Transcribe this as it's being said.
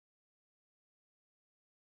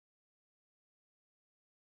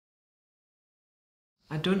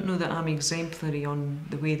I don't know that I'm exemplary on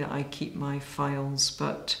the way that I keep my files,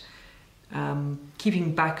 but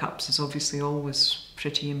keeping backups is obviously always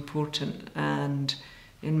pretty important, and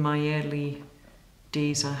in my early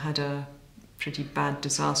days I had a pretty bad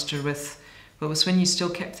disaster with, well, it was when you still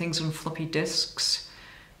kept things on floppy disks,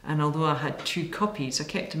 and although I had 2 copies, I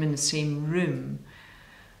kept them in the same room.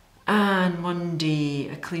 And one day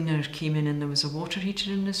a cleaner came in and there was a water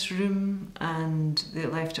heater in this room, and they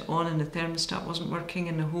left it on and the thermostat wasn't working,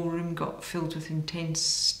 and the whole room got filled with intense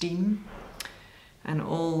steam, and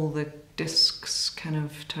all the discs kind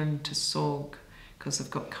of turned to sog because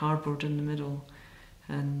they've got cardboard in the middle,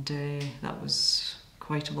 and that was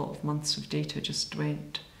quite a lot of months of data just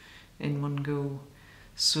went in one go.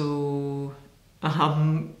 So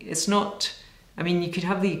it's not, I mean, you could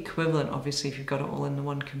have the equivalent, obviously, if you've got it all in the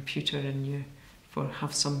one computer and you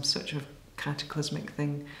have some sort of cataclysmic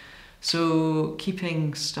thing. So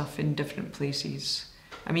keeping stuff in different places,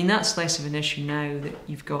 I mean, that's less of an issue now that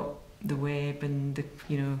you've got the web and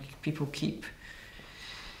people keep,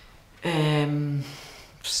 so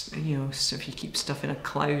if you keep stuff in a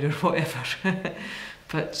cloud or whatever.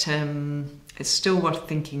 But it's still worth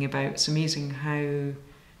thinking about. It's amazing how,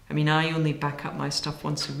 I mean, I only back up my stuff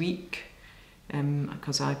once a week,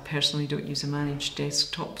 because I personally don't use a managed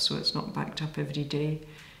desktop, so it's not backed up every day.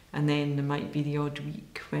 And then there might be the odd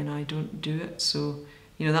week when I don't do it. So,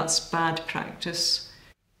 that's bad practice.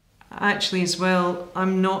 Actually, as well,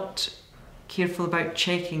 I'm not careful about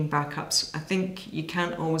checking backups. I think you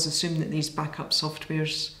can't always assume that these backup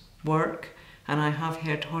softwares work. And I have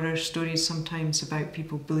heard horror stories sometimes about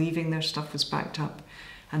people believing their stuff was backed up,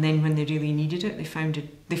 and then when they really needed it, they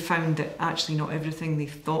found that actually not everything they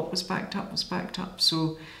thought was backed up was backed up.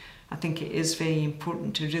 So I think it is very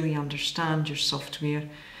important to really understand your software,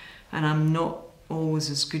 and I'm not always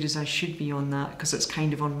as good as I should be on that, because it's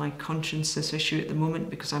kind of on my conscience, this issue at the moment,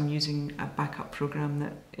 because I'm using a backup program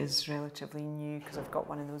that is relatively new, because I've got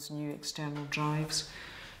one of those new external drives.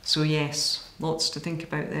 So yes, lots to think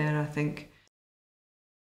about there, I think.